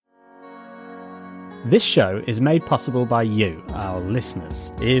This show is made possible by you, our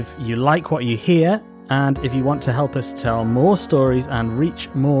listeners. If you like what you hear, and if you want to help us tell more stories and reach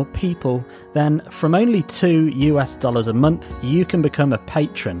more people, then from only $2 a month, you can become a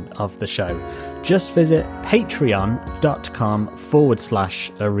patron of the show. Just visit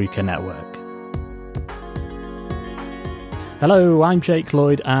patreon.com/Aruka Network. Hello, I'm Jake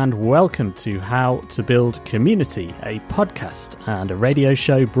Lloyd, and welcome to How to Build Community, a podcast and a radio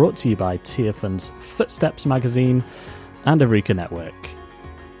show brought to you by Tearfund's Footsteps magazine and Aruka Network.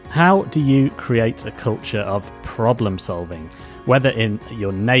 How do you create a culture of problem solving, whether in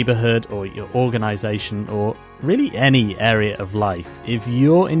your neighborhood or your organization or really any area of life? If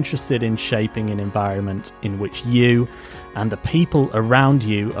you're interested in shaping an environment in which you and the people around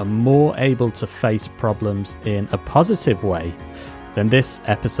you are more able to face problems in a positive way, then this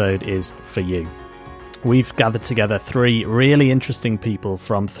episode is for you. We've gathered together three really interesting people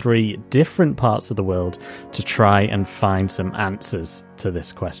from three different parts of the world to try and find some answers to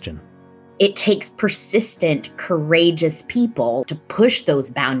this question. It takes persistent, courageous people to push those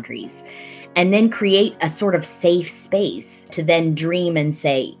boundaries and then create a sort of safe space to then dream and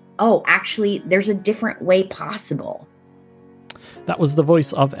say, oh, actually, there's a different way possible. That was the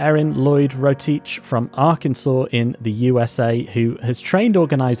voice of Erin Lloyd Rotich from Arkansas in the USA, who has trained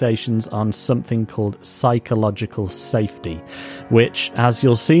organizations on something called psychological safety, which, as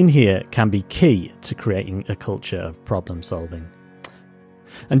you'll soon hear, can be key to creating a culture of problem solving.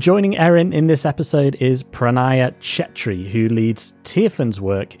 And joining Erin in this episode is Pranaya Chetri, who leads Tearfund's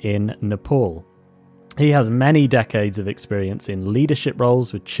work in Nepal. He has many decades of experience in leadership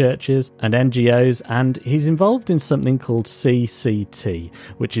roles with churches and NGOs, and he's involved in something called CCT,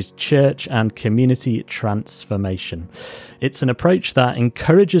 which is Church and Community Transformation. It's an approach that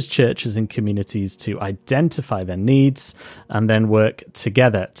encourages churches and communities to identify their needs and then work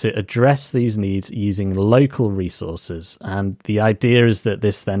together to address these needs using local resources. And the idea is that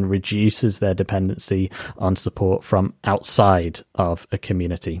this then reduces their dependency on support from outside of a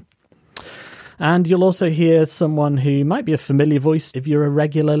community. And you'll also hear someone who might be a familiar voice if you're a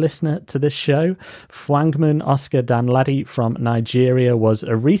regular listener to this show. Fwangmun Oscar Danladi from Nigeria was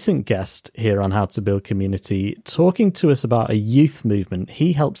a recent guest here on How to Build Community, talking to us about a youth movement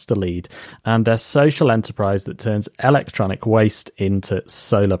he helps to lead and their social enterprise that turns electronic waste into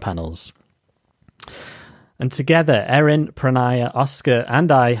solar panels. And together, Erin, Pranaya, Oscar,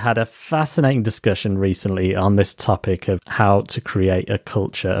 and I had a fascinating discussion recently on this topic of how to create a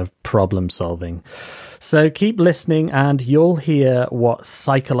culture of problem solving. So keep listening and you'll hear what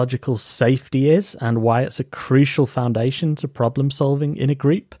psychological safety is and why it's a crucial foundation to problem solving in a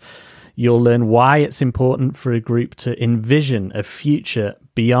group. You'll learn why it's important for a group to envision a future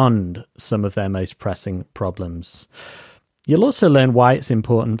beyond some of their most pressing problems. You'll also learn why it's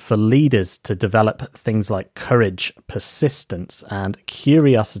important for leaders to develop things like courage, persistence, and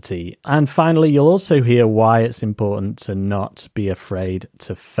curiosity. And finally, you'll also hear why it's important to not be afraid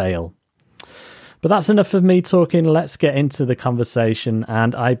to fail. But that's enough of me talking. Let's get into the conversation.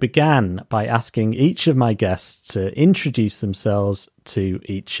 And I began by asking each of my guests to introduce themselves to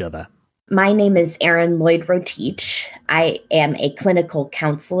each other. My name is Erin Lloyd Rotich. I am a clinical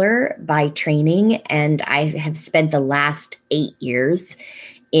counselor by training, and I have spent the last 8 years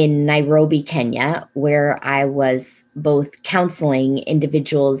in Nairobi, Kenya, where I was both counseling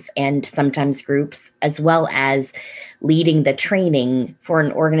individuals and sometimes groups, as well as leading the training for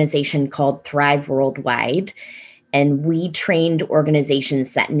an organization called Thrive Worldwide. And we trained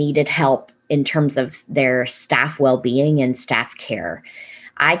organizations that needed help in terms of their staff well-being and staff care.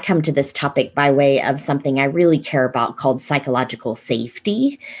 I come to this topic by way of something I really care about called psychological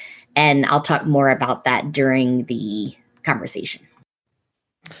safety. And I'll talk more about that during the conversation.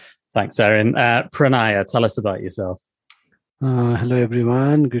 Thanks, Erin. Pranaya, tell us about yourself. Hello,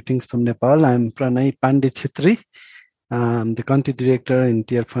 everyone. Greetings from Nepal. I'm Pranay Pandey Chetri. I'm the country director in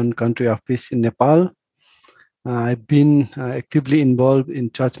Tearfund country office in Nepal. I've been actively involved in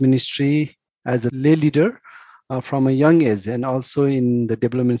church ministry as a lay leader from a young age, and also in the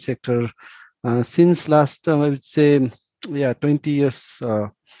development sector since last, I would say, 20 years.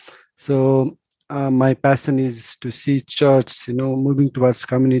 So my passion is to see church, moving towards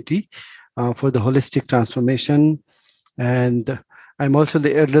community for the holistic transformation. And I'm also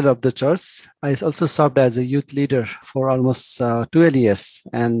the elder of the church. I also served as a youth leader for almost 12 years.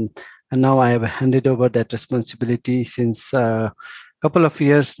 And now I have handed over that responsibility since a couple of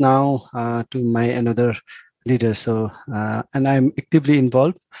years now to my another leader. So, and I'm actively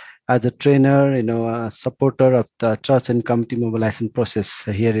involved as a trainer, a supporter of the church and community mobilization process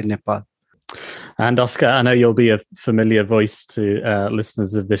here in Nepal. And Oscar, I know you'll be a familiar voice to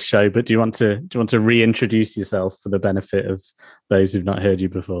listeners of this show, but do you want to reintroduce yourself for the benefit of those who've not heard you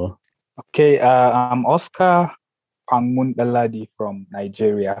before? Okay, I'm Oscar Pangmun Daladi from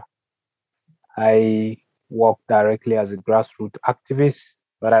Nigeria. I work directly as a grassroots activist,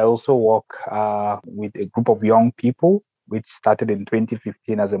 but I also work with a group of young people, which started in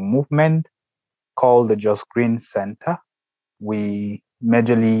 2015 as a movement called the Just Green Center. We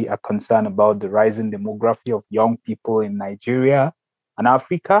majorly are concerned about the rising demography of young people in Nigeria and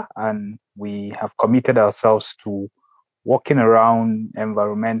Africa, and we have committed ourselves to working around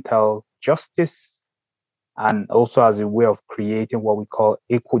environmental justice and also as a way of creating what we call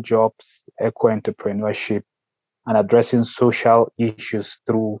eco jobs, eco entrepreneurship, and addressing social issues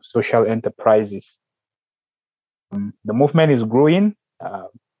through social enterprises. The movement is growing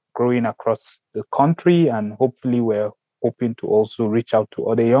across the country, and hopefully we're hoping to also reach out to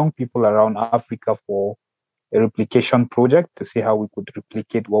other young people around Africa for a replication project to see how we could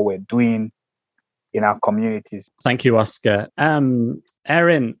replicate what we're doing in our communities. Thank you, Oscar.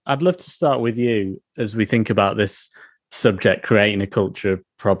 Erin, I'd love to start with you as we think about this subject, creating a culture of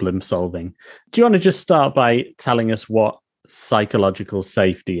problem solving. Do you want to just start by telling us what psychological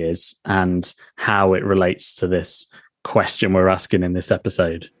safety is and how it relates to this question we're asking in this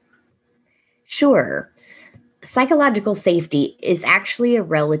episode? Sure. Psychological safety is actually a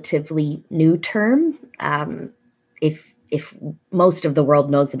relatively new term. If most of the world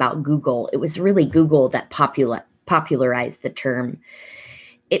knows about Google, it was really Google that popularized the term.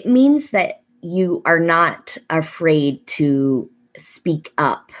 It means that you are not afraid to speak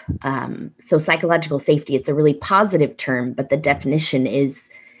up. So psychological safety, it's a really positive term, but the definition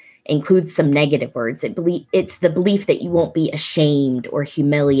includes some negative words. It's the belief that you won't be ashamed or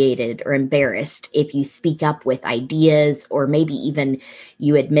humiliated or embarrassed if you speak up with ideas, or maybe even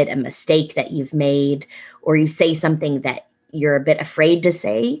you admit a mistake that you've made, or you say something that you're a bit afraid to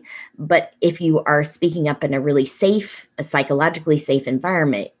say. But if you are speaking up in a really safe, a psychologically safe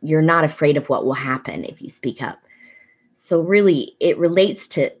environment, you're not afraid of what will happen if you speak up. So really, it relates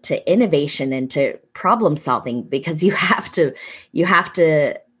to innovation and to problem solving, because you have to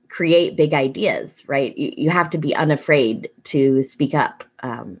create big ideas, right? You have to be unafraid to speak up.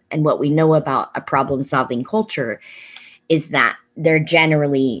 And what we know about a problem solving culture is that they're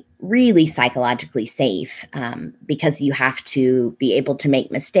generally really psychologically safe, because you have to be able to make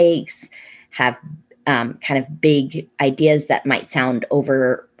mistakes, have kind of big ideas that might sound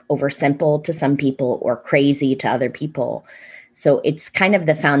over simple to some people or crazy to other people. So it's kind of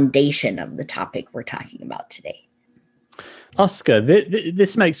the foundation of the topic we're talking about today. Oscar,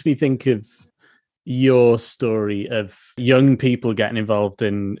 this makes me think of your story of young people getting involved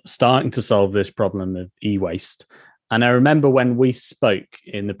in starting to solve this problem of e-waste. And I remember when we spoke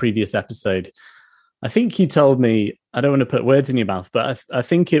in the previous episode, I think you told me, I don't want to put words in your mouth, but I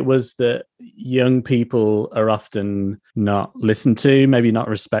think it was that young people are often not listened to, maybe not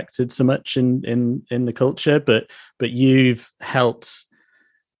respected so much in the culture, but you've helped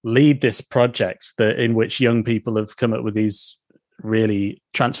lead this project in which young people have come up with these really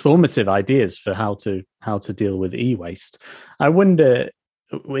transformative ideas for how to deal with e-waste. I wonder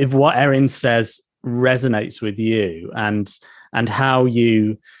if what Erin says resonates with you, and how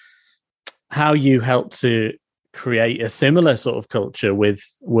you help to create a similar sort of culture with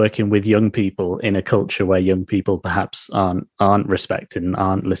working with young people in a culture where young people perhaps aren't respected and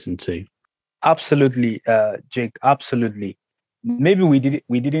aren't listened to. Absolutely, Jake. Absolutely. Maybe we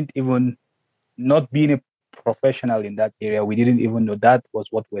didn't even, not being a professional in that area, we didn't even know that was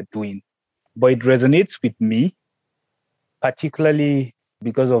what we're doing. But it resonates with me, particularly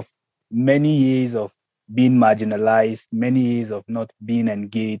because of many years of being marginalized, many years of not being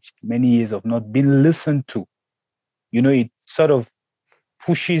engaged, many years of not being listened to. You know, it sort of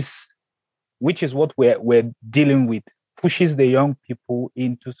pushes, which is what we're dealing with, pushes the young people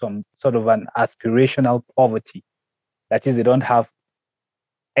into some sort of an aspirational poverty. That is, they don't have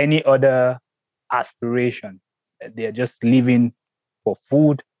any other aspiration. They're just living for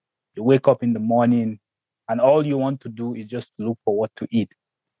food. You wake up in the morning and all you want to do is just look for what to eat.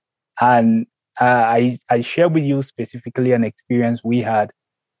 And I share with you specifically an experience we had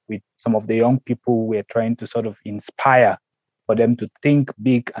with some of the young people we're trying to sort of inspire for them to think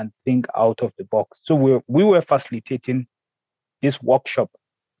big and think out of the box. So we were facilitating this workshop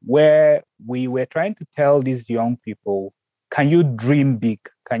where we were trying to tell these young people, can you dream big?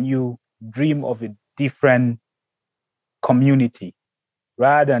 Can you dream of a different community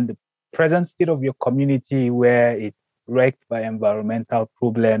rather than the present state of your community where it's wrecked by environmental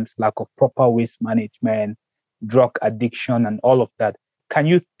problems, lack of proper waste management, drug addiction, and all of that? can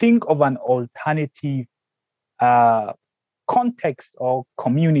you think of an alternative context or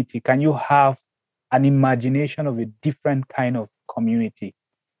community? Can you have an imagination of a different kind of community?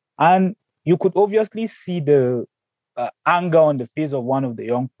 And you could obviously see the anger on the face of one of the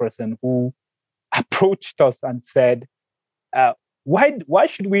young person who approached us and said, why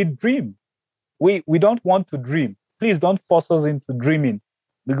should we dream? We don't want to dream. Please don't force us into dreaming,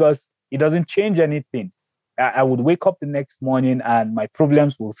 because it doesn't change anything. I would wake up the next morning and my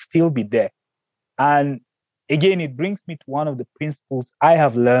problems will still be there. And again, it brings me to one of the principles I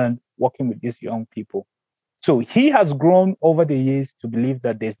have learned working with these young people. So he has grown over the years to believe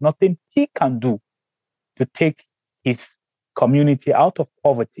that there's nothing he can do to take his community out of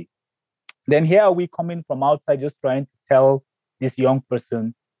poverty. Then here are we coming from outside just trying to tell this young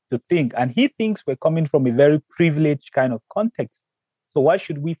person to think. And he thinks we're coming from a very privileged kind of context. So why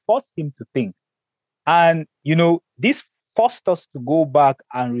should we force him to think? And, this forced us to go back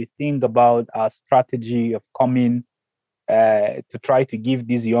and rethink about our strategy of coming to try to give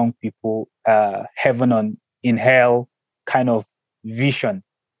these young people heaven in hell kind of vision.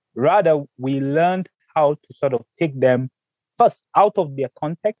 Rather, we learned how to sort of take them first out of their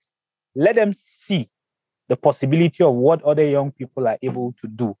context, let them see the possibility of what other young people are able to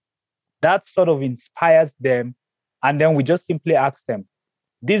do. That sort of inspires them. And then we just simply ask them,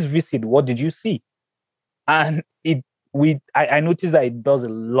 this visit, what did you see? And I noticed that it does a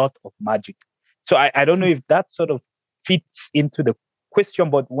lot of magic. So I don't know if that sort of fits into the question,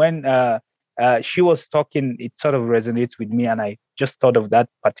 but when she was talking, it sort of resonates with me. And I just thought of that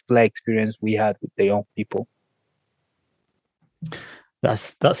particular experience we had with the young people.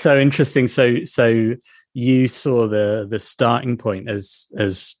 That's so interesting. So you saw the starting point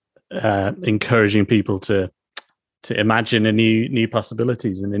as encouraging people to imagine a new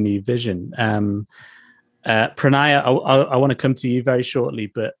possibilities and a new vision. Pranay, I want to come to you very shortly,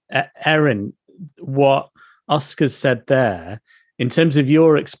 but Erin, what Oscar said there, in terms of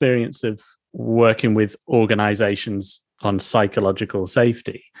your experience of working with organizations on psychological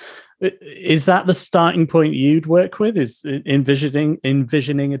safety, is that the starting point you'd work with? Is envisioning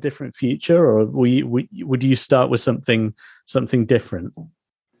a different future, or would you start with something different?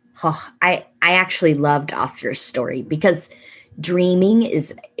 Oh, I actually loved Oscar's story, because dreaming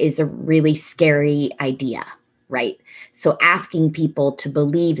is a really scary idea, right? So asking people to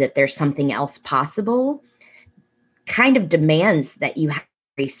believe that there's something else possible kind of demands that you have a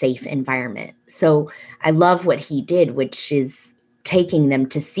very safe environment. So I love what he did, which is taking them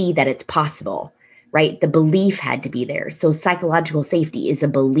to see that it's possible, right? The belief had to be there. So psychological safety is a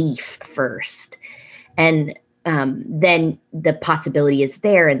belief first. And then the possibility is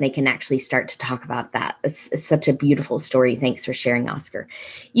there, and they can actually start to talk about that. It's such a beautiful story. Thanks for sharing, Oscar.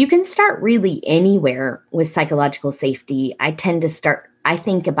 You can start really anywhere with psychological safety. I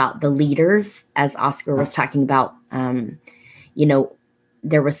think about the leaders, as Oscar was talking about.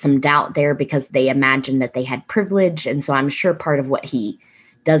 There was some doubt there because they imagined that they had privilege. And so I'm sure part of what he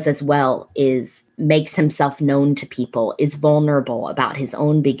does as well is makes himself known to people, is vulnerable about his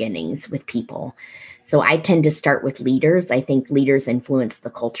own beginnings with people. So I tend to start with leaders. I think leaders influence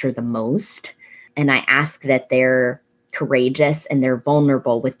the culture the most. And I ask that they're courageous and they're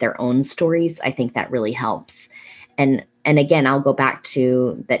vulnerable with their own stories. I think that really helps. And again, I'll go back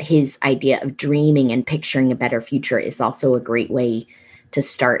to that his idea of dreaming and picturing a better future is also a great way to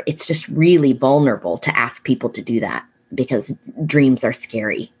start. It's just really vulnerable to ask people to do that, because dreams are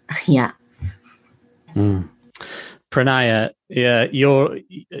scary. Yeah. Pranay, yeah,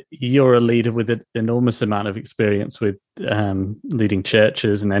 you're a leader with an enormous amount of experience with leading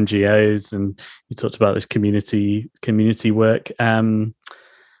churches and NGOs, and you talked about this community work.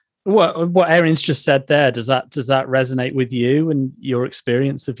 What Erin's just said there, does that resonate with you and your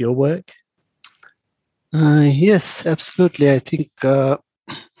experience of your work? Yes, absolutely. I think that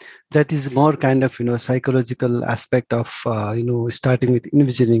is more kind of psychological aspect of starting with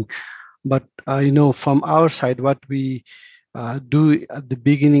envisioning. But from our side, what we do at the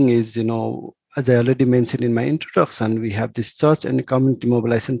beginning is, as I already mentioned in my introduction, we have this church and community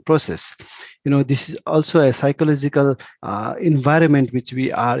mobilization process. This is also a psychological environment which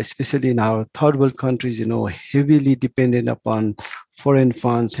we are, especially in our third world countries, heavily dependent upon foreign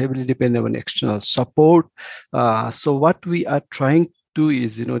funds, heavily dependent on external support. So what we are trying to do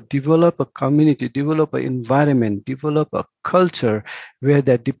is, develop a community, develop an environment, develop a culture where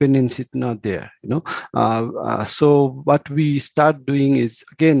that dependency is not there. So what we start doing is,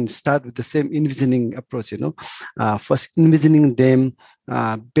 again, start with the same envisioning approach. First envisioning them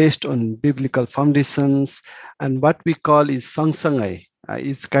based on biblical foundations, and what we call is sangsangai.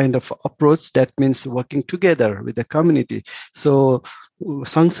 is kind of approach that means working together with the community. So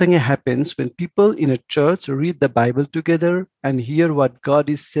Sangsangye happens when people in a church read the Bible together and hear what God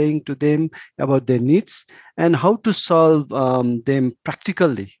is saying to them about their needs and how to solve them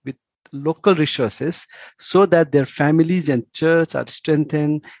practically with local resources, so that their families and church are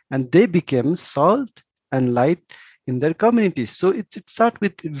strengthened and they become salt and light in their communities. So it starts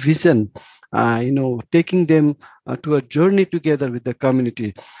with vision, taking them to a journey together with the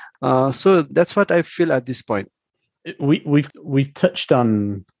community. So that's what I feel at this point. We've touched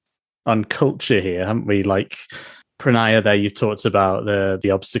on culture here, haven't we? Like Pranaya, there you've talked about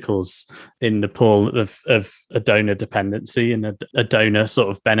the obstacles in Nepal of a donor dependency and a donor sort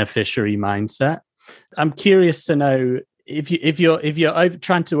of beneficiary mindset. I'm curious to know if you're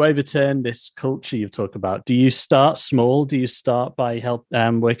trying to overturn this culture you've talked about. Do you start small? Do you start by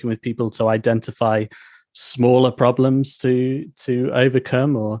working with people to identify smaller problems to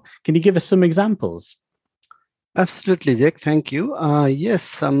overcome, or can you give us some examples? Absolutely, Jack. Thank you.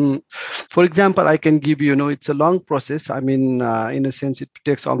 Yes. For example, I can give you, it's a long process. I mean, in a sense, it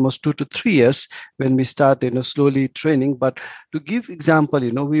takes almost 2 to 3 years when we start, slowly training. But to give example,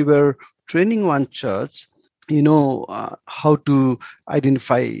 we were training one church, how to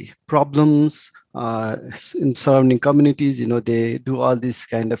identify problems in surrounding communities. They do all this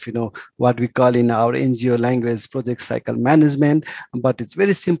kind of, what we call in our NGO language, project cycle management. But it's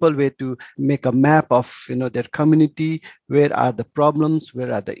very simple way to make a map of, their community. Where are the problems?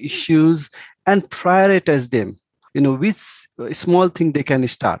 Where are the issues? And prioritize them, which small thing they can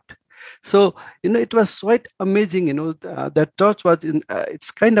start. So, it was quite amazing, that church was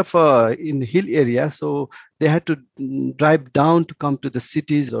it's kind of in the hill area. So they had to drive down to come to the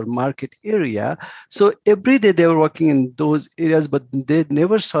cities or market area. So every day they were working in those areas, but they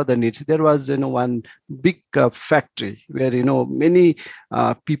never saw the needs. There was, one big factory where, many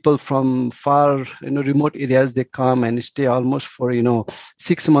people from far, remote areas, they come and stay almost for,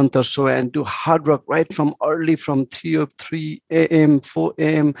 6 months or so and do hard work right from 3 a.m., 4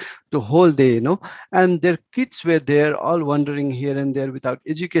 a.m. to whole day, and their kids were there all wandering here and there without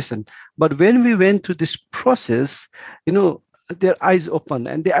education. But when we went through this process, their eyes opened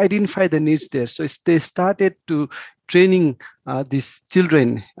and they identify the needs there. So they started to training these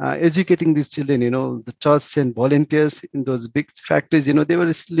children, educating these children. The church sent volunteers in those big factories. They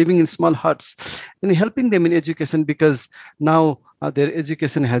were living in small huts and helping them in education, because now their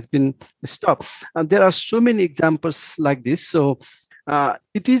education has been stopped. And there are so many examples like this. So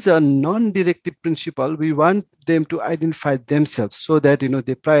it is a non-directive principle. We want them to identify themselves so that, they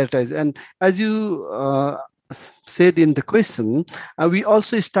prioritize. And as you said in the question, we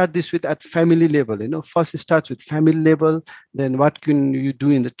also start this with at family level. First it starts with family level, then what can you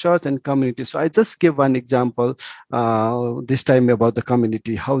do in the church and community. So I just gave one example this time about the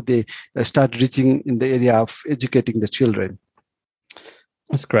community, how they start reaching in the area of educating the children.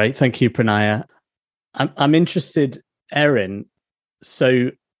 That's great. Thank you, Pranaya. I'm interested, Erin. So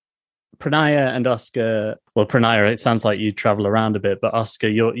Pranaya and Oscar, well, Pranaya, it sounds like you travel around a bit, but Oscar,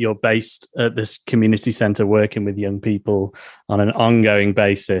 you're based at this community center working with young people on an ongoing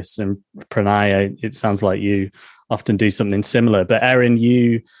basis. And Pranaya, it sounds like you often do something similar. But Erin,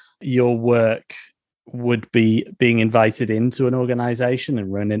 your work would be being invited into an organization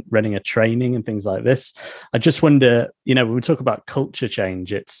and running a training and things like this. I just wonder, when we talk about culture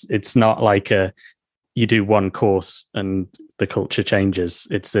change, it's not like you do one course and the culture changes.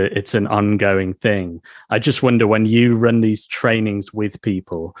 It's an ongoing thing. I just wonder, when you run these trainings with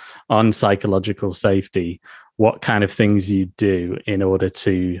people on psychological safety, what kind of things you do in order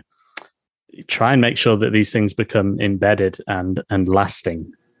to try and make sure that these things become embedded and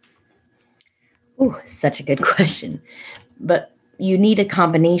lasting. Oh, such a good question. But you need a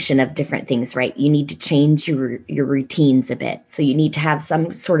combination of different things, right? You need to change your routines a bit. So you need to have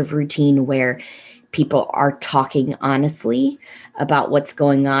some sort of routine where people are talking honestly about what's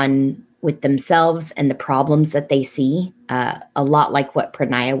going on with themselves and the problems that they see, a lot like what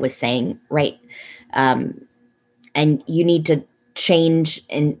Pranaya was saying, right? And you need to change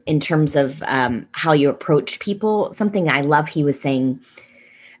in terms of how you approach people. Something I love he was saying,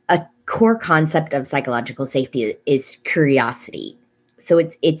 a core concept of psychological safety is curiosity. So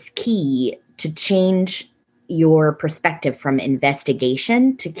it's key to change your perspective from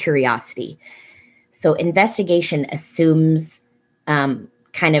investigation to curiosity. So investigation assumes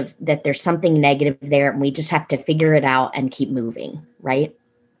kind of that there's something negative there and we just have to figure it out and keep moving, right?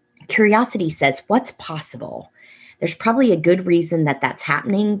 Curiosity says, what's possible? There's probably a good reason that that's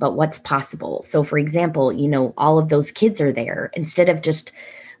happening, but what's possible? So for example, all of those kids are there. Instead of just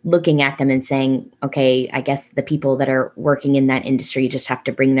looking at them and saying, okay, I guess the people that are working in that industry just have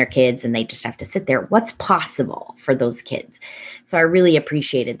to bring their kids and they just have to sit there. What's possible for those kids? So I really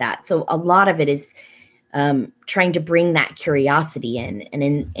appreciated that. So a lot of it is trying to bring that curiosity in.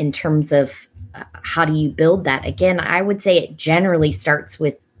 And in terms of how do you build that? Again, I would say it generally starts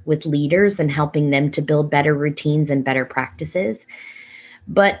with leaders and helping them to build better routines and better practices.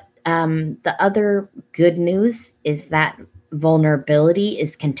 But the other good news is that vulnerability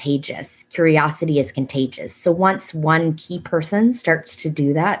is contagious. Curiosity is contagious. So once one key person starts to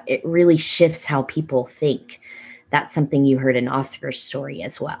do that, it really shifts how people think. That's something you heard in Oscar's story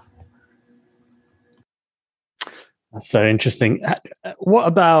as well. That's so interesting. What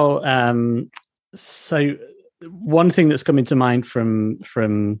about so one thing that's coming to mind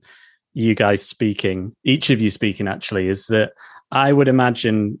from you guys speaking, each of you speaking actually, is that I would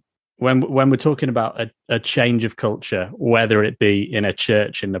imagine when we're talking about a change of culture, whether it be in a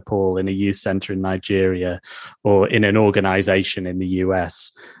church in Nepal, in a youth center in Nigeria, or in an organization in the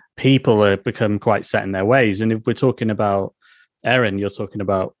US, people have become quite set in their ways. And if we're talking about Erin, you're talking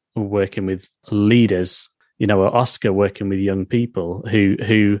about working with leaders, or Oscar working with young people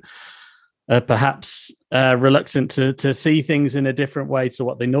who are perhaps reluctant to see things in a different way to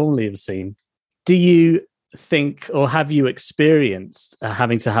what they normally have seen. Do you think, or have you experienced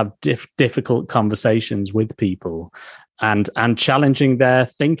having to have difficult conversations with people and challenging their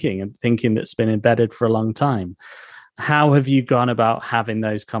thinking that's been embedded for a long time? How have you gone about having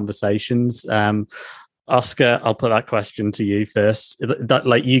those conversations? Oscar, I'll put that question to you first.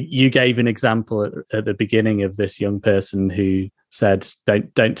 Like you gave an example at the beginning of this young person who said,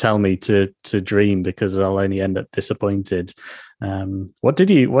 "Don't tell me to dream because I'll only end up disappointed." What did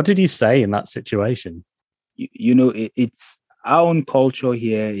you say in that situation? It's our own culture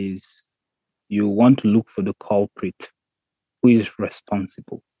here is you want to look for the culprit who is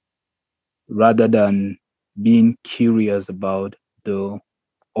responsible rather than being curious about the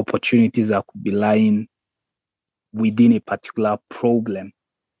opportunities that could be lying within a particular problem.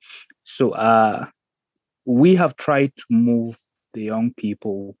 So we have tried to move the young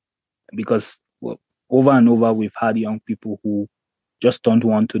people because over and over we've had young people who just don't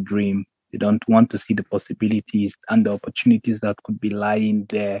want to dream. They don't want to see the possibilities and the opportunities that could be lying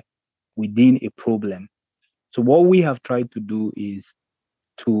there within a problem. So what we have tried to do is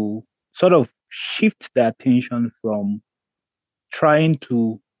to sort of shift the attention from trying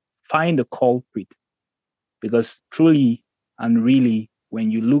to find a culprit, because truly and really,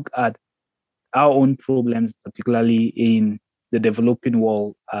 when you look at our own problems, particularly in the developing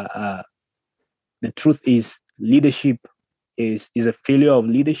world, the truth is leadership is a failure of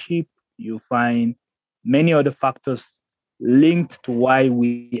leadership. You find many other factors linked to why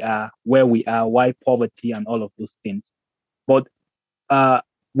we are where we are, why poverty and all of those things. But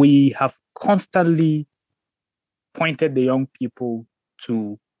we have constantly pointed the young people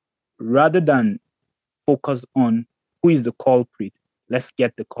to, rather than focus on who is the culprit, let's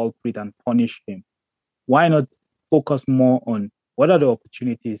get the culprit and punish him. Why not focus more on what are the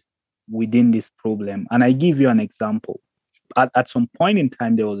opportunities within this problem? And I give you an example. At some point in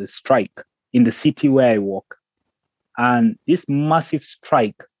time, there was a strike in the city where I work. And this massive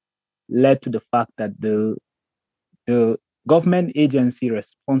strike led to the fact that the government agency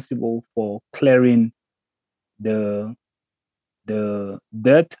responsible for clearing the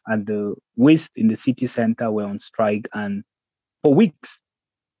dirt and the waste in the city center were on strike. And for weeks,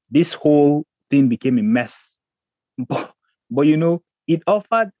 this whole thing became a mess. But it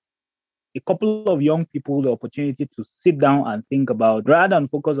offered a couple of young people the opportunity to sit down and think about, rather than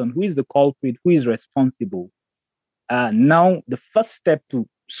focus on who is the culprit, who is responsible. Now, the first step to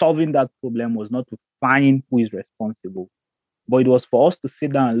solving that problem was not to find who is responsible, but it was for us to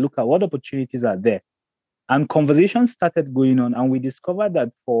sit down and look at what opportunities are there. And conversations started going on, and we discovered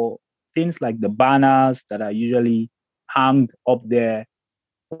that for things like the banners that are usually hung up there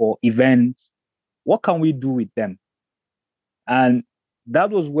for events, what can we do with them? And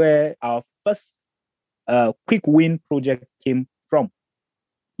that was where our first quick win project came from.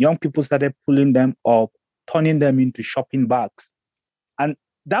 Young people started pulling them up, turning them into shopping bags. And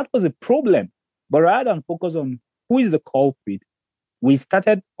that was a problem. But rather than focus on who is the culprit, we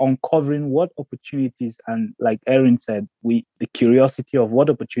started uncovering what opportunities, and like Erin said, the curiosity of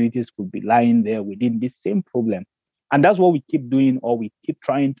what opportunities could be lying there within this same problem. And that's what we keep doing, or we keep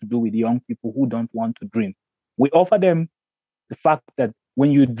trying to do with young people who don't want to dream. We offer them the fact that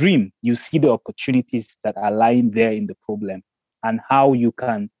when you dream, you see the opportunities that are lying there in the problem and how you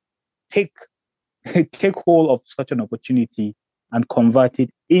can take hold of such an opportunity and convert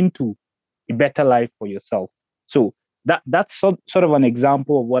it into a better life for yourself. So that's sort of an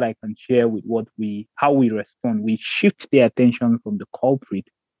example of what I can share with how we respond. We shift the attention from the culprit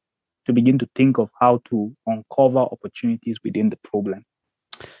to begin to think of how to uncover opportunities within the problem.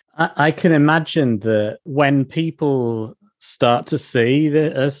 I can imagine that when people start to see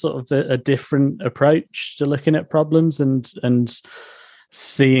a sort of a different approach to looking at problems and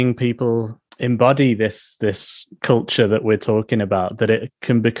seeing people embody this culture that we're talking about, that it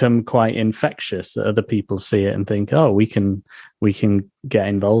can become quite infectious, that other people see it and think, oh, we can get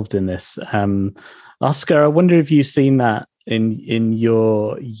involved in this. Oscar, I wonder if you've seen that in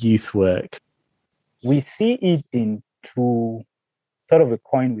your youth work. We see it in two, sort of a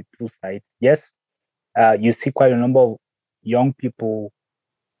coin with two sides. Yes, you see quite a number of young people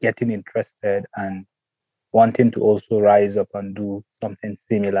getting interested and wanting to also rise up and do something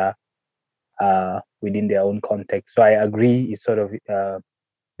similar within their own context. So I agree, it's sort of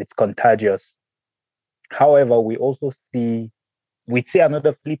it's contagious. However, we see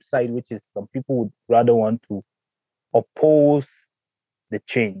another flip side, which is some people would rather want to oppose the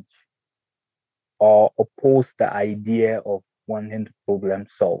change or oppose the idea of wanting to problem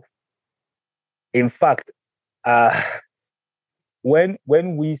solve. In fact, when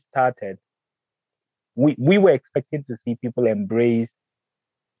we started, we were expecting to see people embrace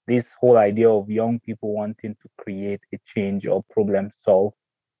this whole idea of young people wanting to create a change or problem solve.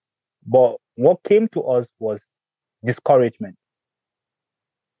 But what came to us was discouragement.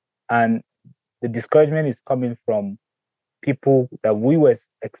 And the discouragement is coming from people that we were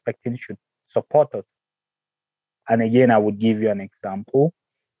expecting should support us. And again, I would give you an example.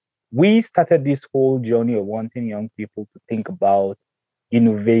 We started this whole journey of wanting young people to think about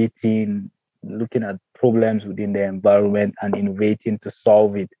innovating, looking at problems within their environment and innovating to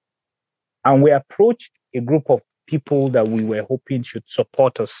solve it. And we approached a group of people that we were hoping should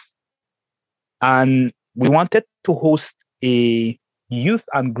support us. And we wanted to host a Youth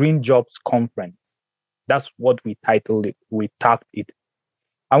and Green Jobs Conference. That's what we titled it. We tagged it.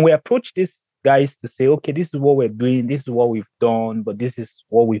 And we approached these guys to say, okay, this is what we're doing, this is what we've done, but this is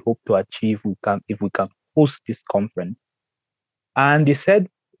what we hope to achieve if we can host this conference. And they said,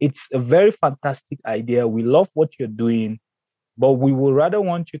 it's a very fantastic idea. We love what you're doing, but we would rather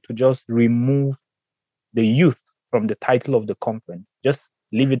want you to just remove the youth from the title of the conference. Just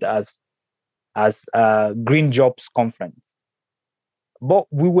leave it as Green Jobs Conference. But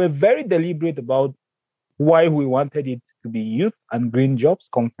we were very deliberate about why we wanted it to be Youth and Green Jobs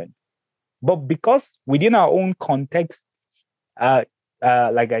Conference. But because within our own context, like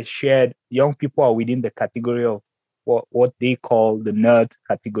I shared, young people are within the category of what they call the nerd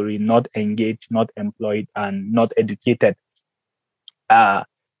category, not engaged, not employed, and not educated.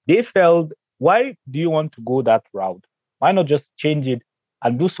 They felt, why do you want to go that route? Why not just change it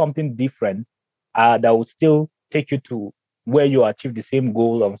and do something different that will still take you to where you achieve the same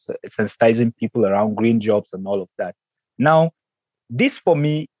goal of sensitizing people around green jobs and all of that. Now, this for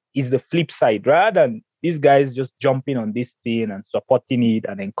me is the flip side. Rather than these guys just jumping on this thing and supporting it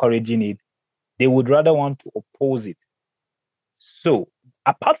and encouraging it, they would rather want to oppose it. So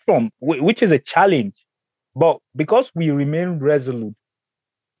apart from, which is a challenge, but because we remain resolute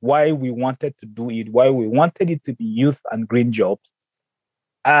why we wanted to do it, why we wanted it to be youth and green jobs,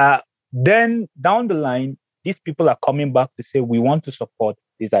 then down the line, these people are coming back to say, we want to support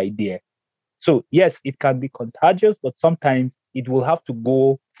this idea. So yes, it can be contagious, but sometimes it will have to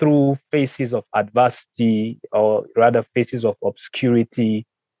go through phases of adversity, or rather phases of obscurity.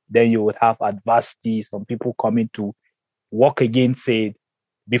 Then you would have adversity, some people coming to work against it,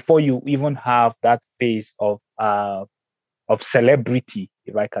 before you even have that phase of celebrity,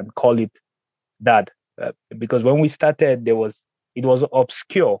 if I can call it that. Because when we started, it was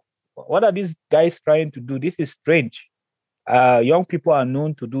obscure. What are these guys trying to do? This is strange. Young people are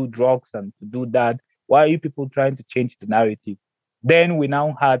known to do drugs and to do that. Why are you people trying to change the narrative? Then we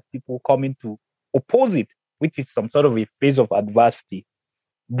now had people coming to oppose it, which is some sort of a phase of adversity.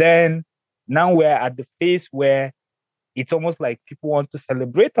 Then now we're at the phase where it's almost like people want to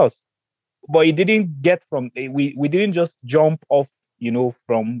celebrate us. But it didn't get we didn't just jump off,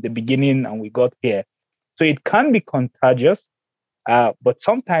 from the beginning and we got here. So it can be contagious, but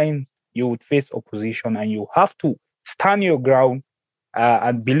sometimes you would face opposition and you have to stand your ground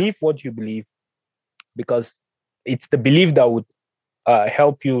and believe what you believe, because it's the belief that would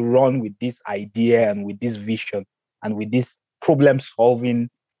help you run with this idea and with this vision and with this problem-solving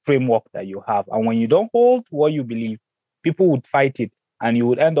framework that you have. And when you don't hold what you believe, people would fight it, and you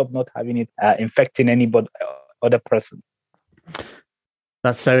would end up not having it infecting anybody, other person.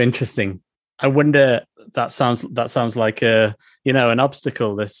 That's so interesting. I wonder, that sounds like an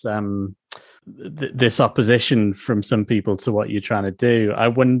obstacle. This this opposition from some people to what you're trying to do. I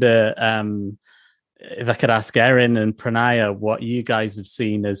wonder if I could ask Erin and Pranaya what you guys have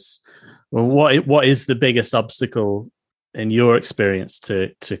seen as, well, what is the biggest obstacle in your experience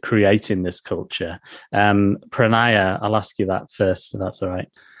to creating this culture? Pranaya, I'll ask you that first, if that's all right.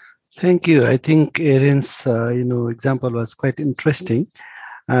 Thank you. I think Erin's example was quite interesting.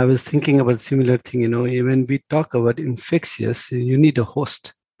 I was thinking about a similar thing. When we talk about infectious, you need a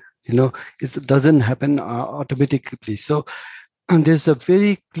host. It doesn't happen automatically. So, and there's a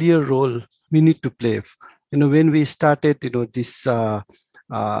very clear role we need to play. When we started, this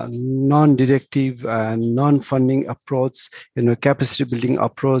non-directive and non-funding approach, capacity building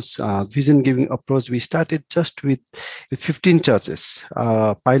approach, vision giving approach, we started just with 15 churches,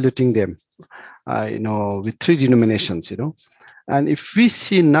 piloting them, with 3 denominations, And if we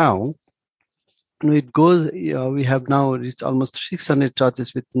see now, it goes, we have now reached almost 600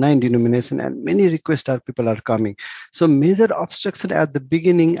 churches with 9 denominations, and many requests people are coming. So major obstruction at the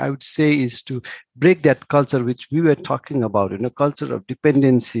beginning, I would say, is to break that culture which we were talking about, culture of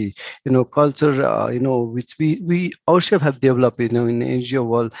dependency, culture, which we ourselves have developed, in the NGO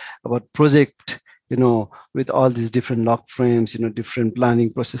world, about project, with all these different lock frames, different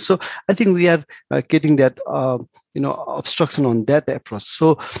planning process. So I think we are getting that, obstruction on that approach.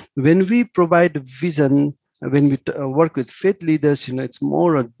 So when we provide vision, when we work with faith leaders, it's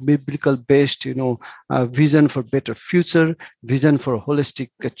more a biblical based, vision for better future, vision for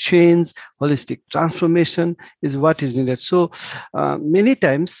holistic change, holistic transformation is what is needed. So many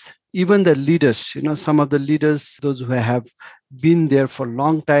times, even the leaders, some of the leaders, those who have been there for a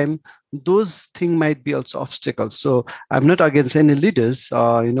long time, those things might be also obstacles. So I'm not against any leaders,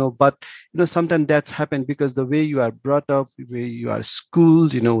 but sometimes that's happened because the way you are brought up, the way you are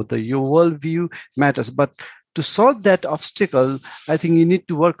schooled, your worldview matters. But to solve that obstacle, I think you need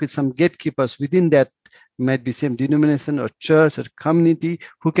to work with some gatekeepers within that, might be same denomination or church or community,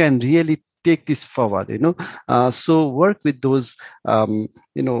 who can really take this forward, so work with those,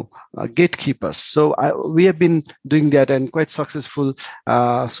 gatekeepers. So we have been doing that and quite successful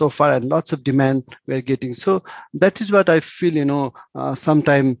so far, and lots of demand we're getting. So that is what I feel,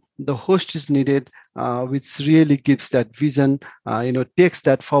 sometimes the host is needed, which really gives that vision, takes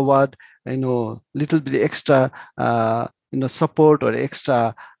that forward, little bit extra, support or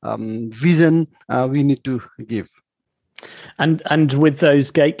extra vision we need to give. And with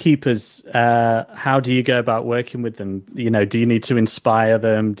those gatekeepers, how do you go about working with them? Do you need to inspire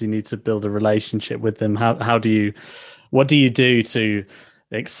them? Do you need to build a relationship with them? What do you do to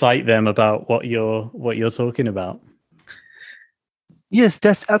excite them about what you're talking about? Yes,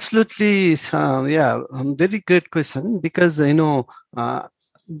 that's absolutely, very great question, because,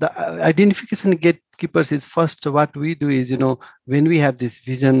 the identification gatekeepers is first what we do is, when we have these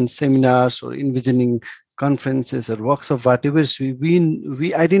vision seminars or envisioning conferences or workshops, whatever,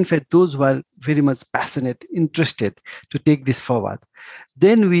 we identify those who are very much passionate, interested to take this forward.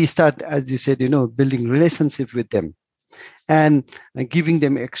 Then we start, as you said, building relationship with them and giving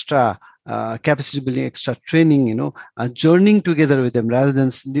them extra capacity building, extra training, journeying together with them rather than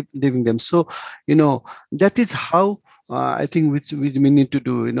leaving them. So, that is how I think which we need to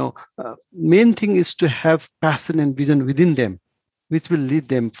do. Main thing is to have passion and vision within them, which will lead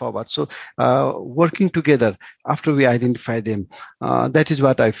them forward. So working together after we identify them, that is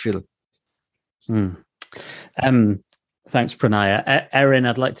what I feel. Thanks, Pranaya. Erin,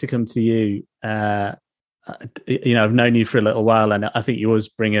 I'd like to come to you. I've known you for a little while, and I think you always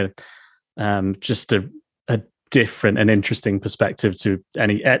bring just a different and interesting perspective to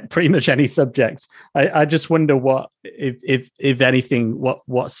pretty much any subject. I just wonder what, if anything, what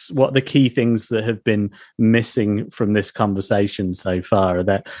the key things that have been missing from this conversation so far?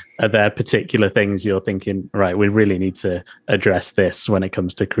 Are there particular things you're thinking, right, we really need to address this when it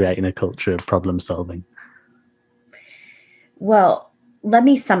comes to creating a culture of problem solving? Well, let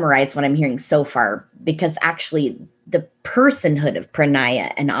me summarize what I'm hearing so far, because actually the personhood of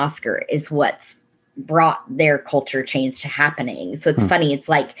Pranaya and Oscar is what's brought their culture change to happening. So it's funny. It's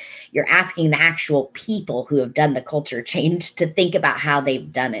like you're asking the actual people who have done the culture change to think about how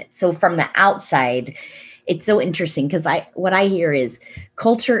they've done it. So from the outside, it's so interesting, because what I hear is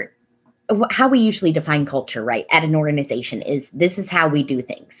culture, how we usually define culture, right, at an organization is this is how we do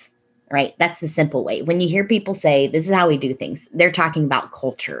things, right? That's the simple way. When you hear people say this is how we do things, they're talking about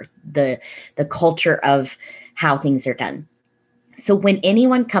culture, the culture of how things are done. So when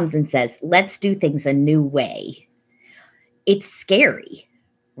anyone comes and says, let's do things a new way, it's scary,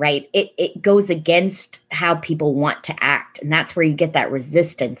 right? It goes against how people want to act. And that's where you get that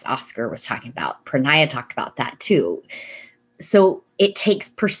resistance Oscar was talking about. Pranaya talked about that too. So it takes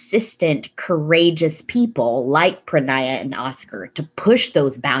persistent, courageous people like Pranaya and Oscar to push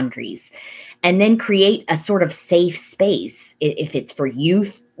those boundaries and then create a sort of safe space. If it's for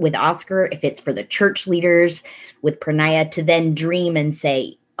youth with Oscar, if it's for the church leaders with Pranaya, to then dream and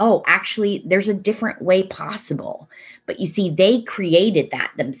say, oh, actually, there's a different way possible. But you see, they created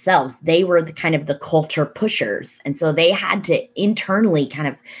that themselves. They were the kind of the culture pushers. And so they had to internally kind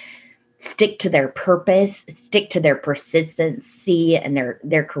of stick to their purpose, stick to their persistency and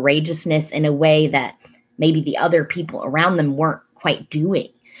their courageousness in a way that maybe the other people around them weren't quite doing.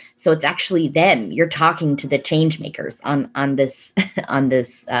 So it's actually them. You're talking to the change makers on this on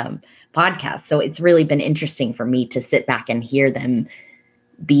this podcast. So it's really been interesting for me to sit back and hear them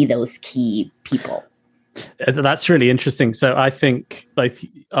be those key people. That's really interesting. So I think both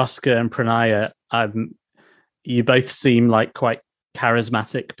Oscar and Pranaya, you both seem like quite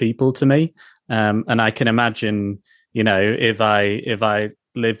charismatic people to me, and I can imagine, if I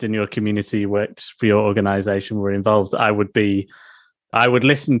lived in your community, worked for your organization, were involved, I would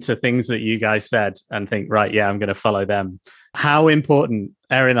listen to things that you guys said and think, right, yeah, I'm going to follow them. How important,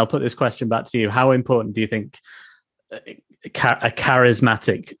 Erin, I'll put this question back to you. How important do you think a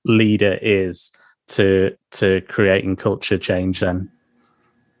charismatic leader is to creating culture change then?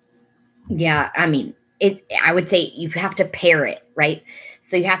 Yeah, I mean, I would say you have to pair it, right?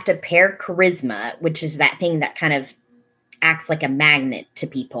 So you have to pair charisma, which is that thing that kind of acts like a magnet to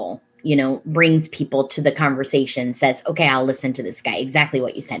people, brings people to the conversation, says, okay, I'll listen to this guy. Exactly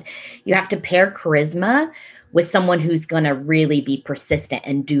what you said. You have to pair charisma with someone who's going to really be persistent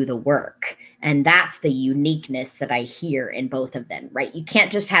and do the work. And that's the uniqueness that I hear in both of them, right? You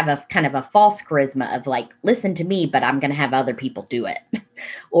can't just have a kind of a false charisma of like, listen to me, but I'm going to have other people do it.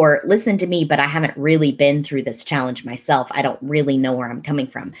 Or listen to me, but I haven't really been through this challenge myself. I don't really know where I'm coming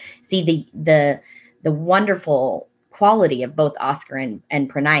from. See, the wonderful quality of both Oscar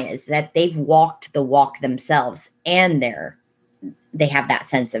and Pranaya is that they've walked the walk themselves, and they have that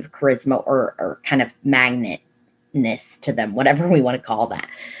sense of charisma or kind of magnetness to them, whatever we want to call that.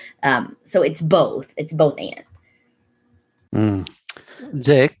 So it's both and.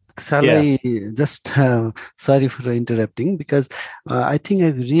 Jack, shall I just, sorry for interrupting, because I think I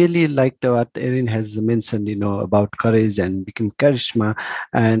really liked what Erin has mentioned, about courage and become charisma.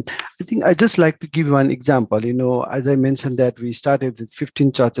 And I think I just like to give one example, as I mentioned that we started with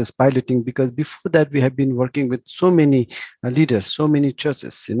 15 churches piloting, because before that we have been working with so many leaders, so many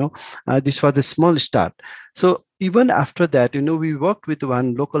churches, this was a small start. So even after that, we worked with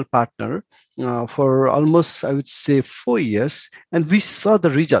one local partner for almost, I would say, 4 years, and we saw the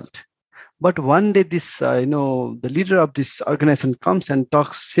result. But one day this, the leader of this organization comes and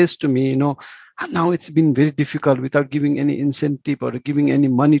says to me, now it's been very difficult without giving any incentive or giving any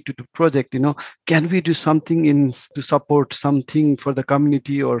money to the project. Can we do something to support something for the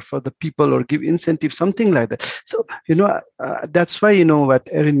community or for the people, or give incentive, something like that. So, that's why, what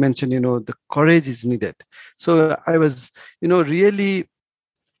Erin mentioned, the courage is needed. So I was, really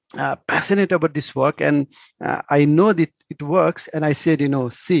passionate about this work, and I know that it works. And I said,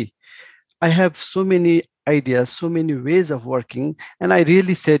 see, I have so many ideas, so many ways of working. And I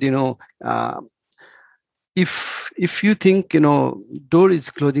really said, if you think, door is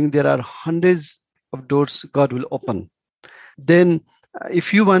closing, there are hundreds of doors God will open. Then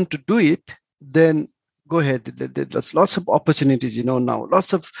if you want to do it, then go ahead. There's lots of opportunities, now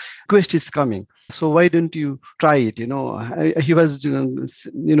lots of requests is coming. So why don't you try it? He was,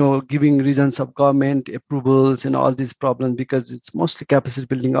 giving reasons of government approvals and all these problems, because it's mostly capacity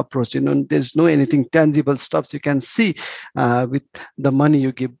building approach. There's no anything tangible stuff you can see with the money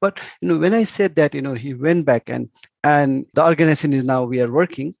you give. But, when I said that, he went back and the organization is now, we are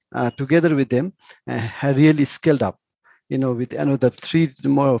working together with them, really scaled up. With another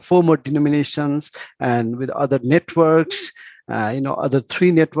 4 more denominations, and with other networks, other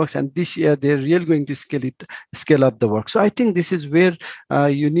 3 networks. And this year they're really going to scale up the work. So I think this is where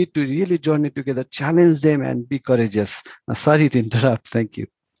you need to really join it together, challenge them, and be courageous. Sorry to interrupt. Thank you.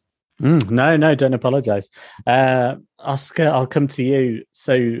 No, don't apologize. Oscar, I'll come to you.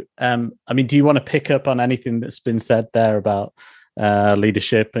 So, do you want to pick up on anything that's been said there about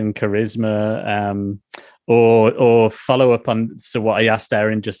leadership and charisma, or follow up on what I asked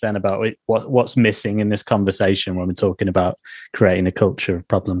Erin just then about what's missing in this conversation when we're talking about creating a culture of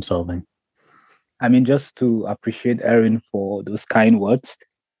problem solving? Just to appreciate Erin for those kind words.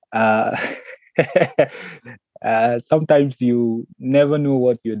 Sometimes you never know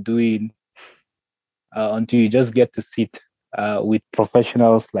what you're doing until you just get to sit with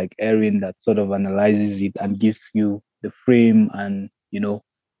professionals like Erin that sort of analyzes it and gives you the frame and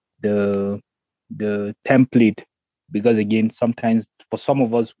the template, because again, sometimes for some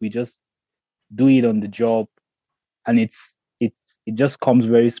of us, we just do it on the job, and it just comes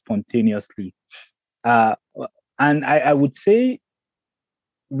very spontaneously. And I would say,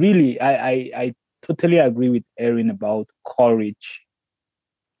 really, I totally agree with Erin about courage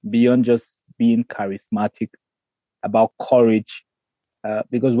beyond just being charismatic, about courage.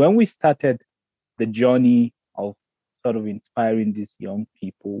 Because when we started the journey of sort of inspiring these young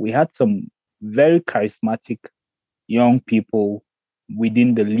people, we had some very charismatic young people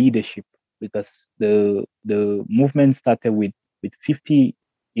within the leadership, because the movement started with 50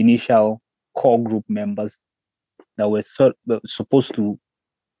 initial core group members that were supposed to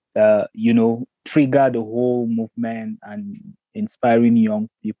trigger the whole movement and inspiring young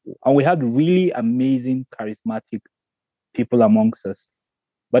people. And we had really amazing, charismatic people amongst us.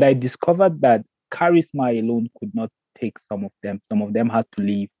 But I discovered that charisma alone could not take some of them. Some of them had to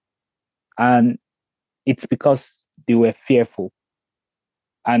leave. And it's because they were fearful.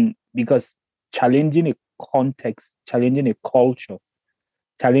 And because challenging a context, challenging a culture,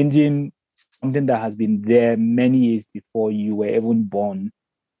 challenging something that has been there many years before you were even born,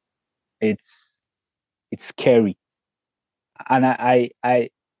 it's scary. And I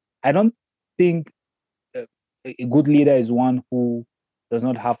don't think a good leader is one who does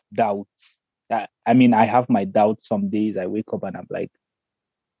not have doubts. I mean, I have my doubts some days. I wake up and I'm like,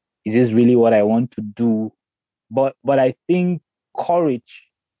 is this really what I want to do? But I think courage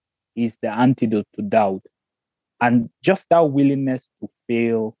is the antidote to doubt. And just that willingness to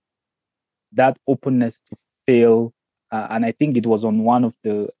fail, that openness to fail. And I think it was on one of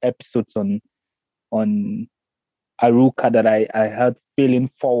the episodes on Aruka that I heard failing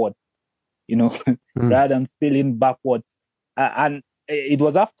forward, rather than failing backward. And it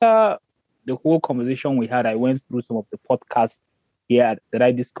was after the whole conversation we had, I went through some of the podcasts here that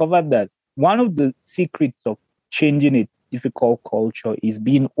I discovered that one of the secrets of changing a difficult culture is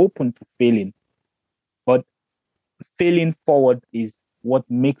being open to failing. But failing forward is what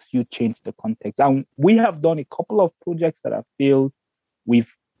makes you change the context. And we have done a couple of projects that have failed.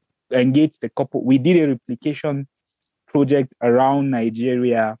 We've engaged a couple. We did a replication project around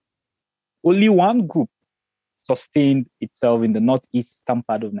Nigeria. Only one group sustained itself in the northeastern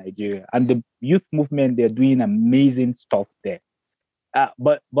part of Nigeria. And the youth movement, they're doing amazing stuff there.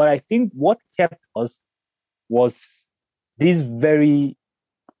 But I think what kept us was this very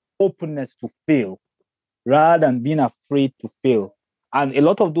openness to fail, rather than being afraid to fail. And a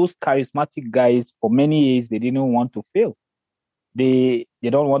lot of those charismatic guys, for many years, they didn't want to fail. They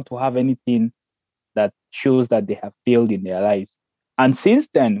don't want to have anything that shows that they have failed in their lives. And since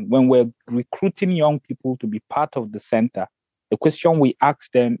then, when we're recruiting young people to be part of the center, the question we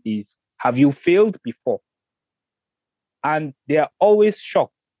ask them is, have you failed before? And they are always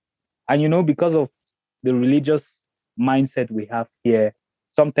shocked. And because of the religious mindset we have here,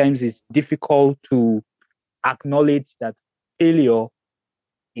 sometimes it's difficult to acknowledge that failure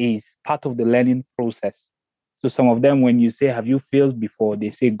is part of the learning process. So some of them, when you say, have you failed before?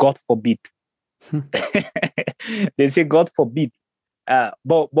 They say, God forbid. They say, God forbid.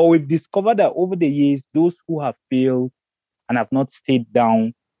 But we've discovered that over the years, those who have failed and have not stayed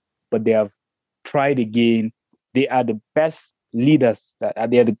down, but they have tried again, they are the best leaders.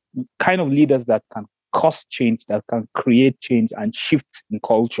 They are the kind of leaders that can cause change, that can create change and shift in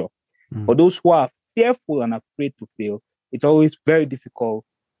culture. For those who are fearful and afraid to fail, it's always very difficult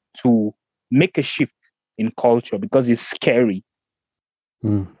to make a shift in culture because it's scary.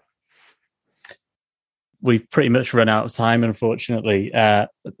 We've pretty much run out of time, unfortunately.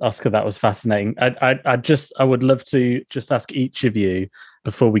 Oscar, that was fascinating. I would love to just ask each of you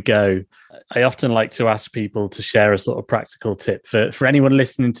before we go. I often like to ask people to share a sort of practical tip for anyone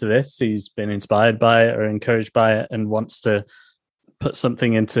listening to this who's been inspired by it or encouraged by it and wants to put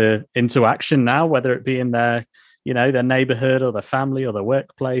something into action now, whether it be in their neighborhood or their family or their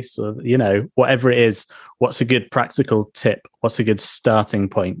workplace or, whatever it is. What's a good practical tip? What's a good starting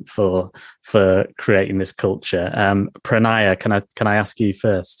point for creating this culture? Pranaya, can I ask you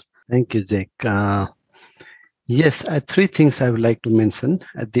first? Thank you, Jake. Yes, three things I would like to mention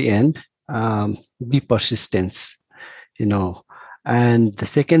at the end. Be persistent, and the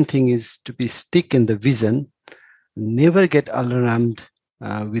second thing is to be stick in the vision. Never get alarmed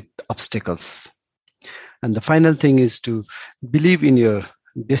with obstacles. And the final thing is to believe in your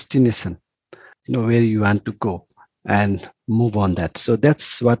destination, where you want to go and move on that. So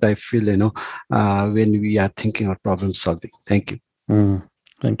that's what I feel, when we are thinking of problem solving. Thank you.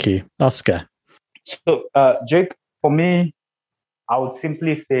 Thank you. Oscar. So, Jake, for me, I would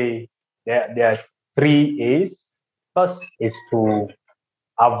simply say there are 3 A's. First is to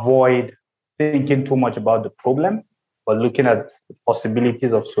avoid thinking too much about the problem, but looking at the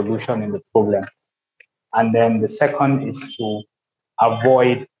possibilities of solution in the problem. And then the second is to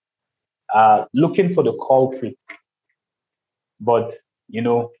avoid looking for the culprit, but,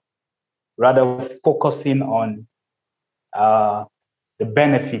 rather focusing on the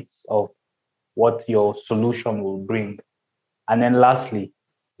benefits of what your solution will bring. And then lastly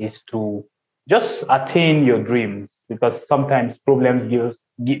is to just attain your dreams, because sometimes problems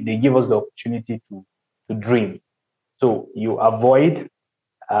give us the opportunity to dream. So you avoid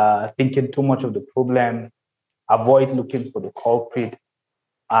thinking too much of the problem, avoid looking for the culprit,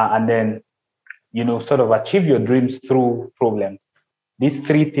 and then, sort of achieve your dreams through problems. These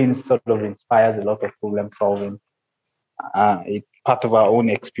three things sort of inspires a lot of problem solving. It's part of our own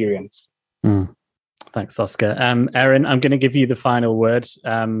experience. Thanks, Oscar. Erin, I'm going to give you the final word.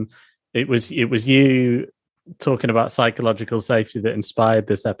 It was you talking about psychological safety that inspired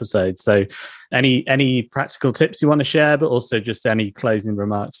this episode. So any practical tips you want to share, but also just any closing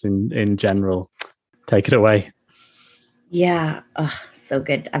remarks in general? Take it away. Yeah, so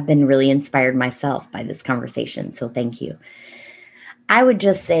good. I've been really inspired myself by this conversation, so thank you. I would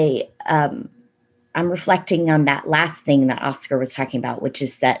just say I'm reflecting on that last thing that Oscar was talking about, which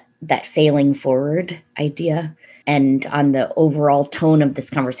is that failing forward idea, and on the overall tone of this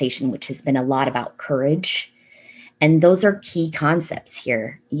conversation, which has been a lot about courage. And those are key concepts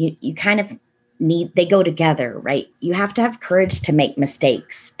here. You kind of they go together, right? You have to have courage to make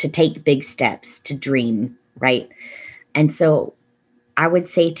mistakes, to take big steps, to dream, right? And so I would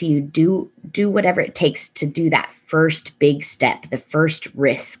say to you, do whatever it takes to do that first big step, the first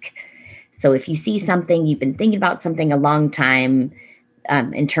risk. So if you see something, you've been thinking about something a long time,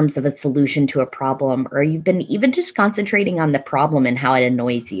 in terms of a solution to a problem, or you've been even just concentrating on the problem and how it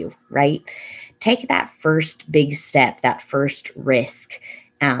annoys you, right? Take that first big step, that first risk,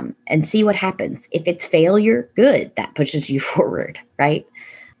 and see what happens. If it's failure, good. That pushes you forward, right?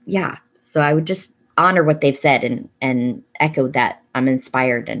 Yeah. So I would just honor what they've said and echo that I'm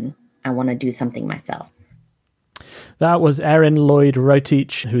inspired and I want to do something myself. That was Erin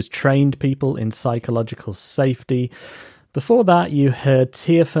Lloyd-Rotich, who's trained people in psychological safety. Before that, you heard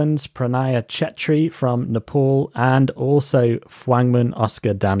Tearfund's Pranaya Chetri from Nepal and also Phwangmun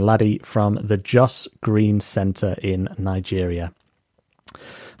Oscar Danladi from the Jos Green Centre in Nigeria.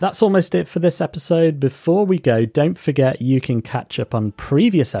 That's almost it for this episode. Before we go, don't forget you can catch up on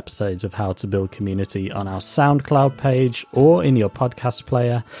previous episodes of How to Build Community on our SoundCloud page or in your podcast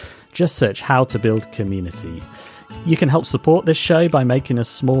player. Just search How to Build Community. You can help support this show by making a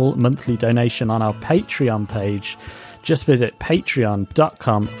small monthly donation on our Patreon page. Just visit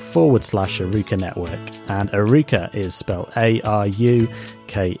patreon.com/Aruka Network, and Aruka is spelled ARUKAH.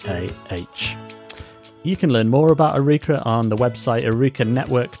 You can learn more about Aruka on the website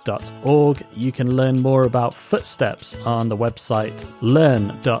arukanetwork.org. You can learn more about Footsteps on the website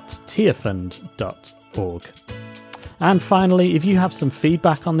learn.tearfund.org. And finally, if you have some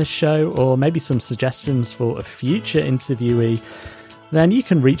feedback on this show or maybe some suggestions for a future interviewee, then you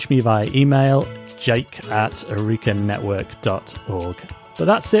can reach me via email, jake@arukanetwork.org. But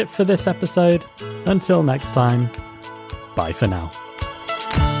that's it for this episode. Until next time, bye for now.